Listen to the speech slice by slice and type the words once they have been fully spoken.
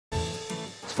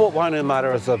Sport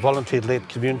Wainuiomata is a volunteer-led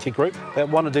community group that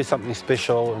want to do something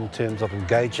special in terms of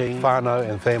engaging whanau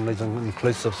and families in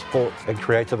inclusive sports and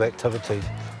creative activities.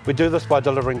 We do this by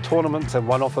delivering tournaments and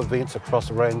one-off events across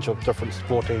a range of different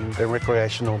sporting and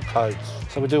recreational codes.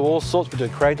 So we do all sorts. We do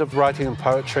creative writing and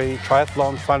poetry,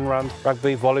 triathlons, fun runs,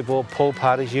 rugby, volleyball, pool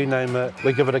parties, you name it.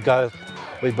 We give it a go.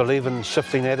 We believe in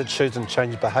shifting attitudes and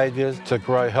change behaviours to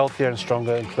grow healthier and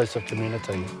stronger inclusive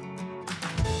communities.